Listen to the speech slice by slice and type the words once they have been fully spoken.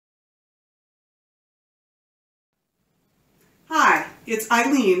it's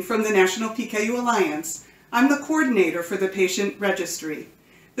Eileen from the National PKU Alliance. I'm the coordinator for the Patient Registry.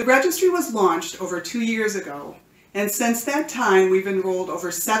 The registry was launched over 2 years ago, and since that time we've enrolled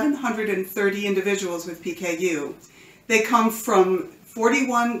over 730 individuals with PKU. They come from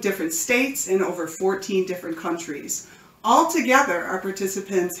 41 different states and over 14 different countries. Altogether, our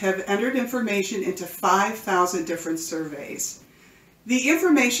participants have entered information into 5,000 different surveys. The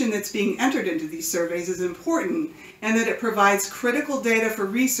information that's being entered into these surveys is important, and that it provides critical data for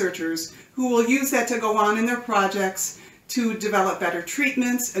researchers who will use that to go on in their projects to develop better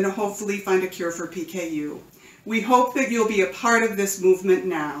treatments and hopefully find a cure for PKU. We hope that you'll be a part of this movement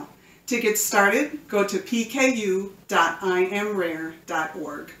now. To get started, go to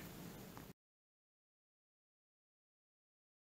pku.imrare.org.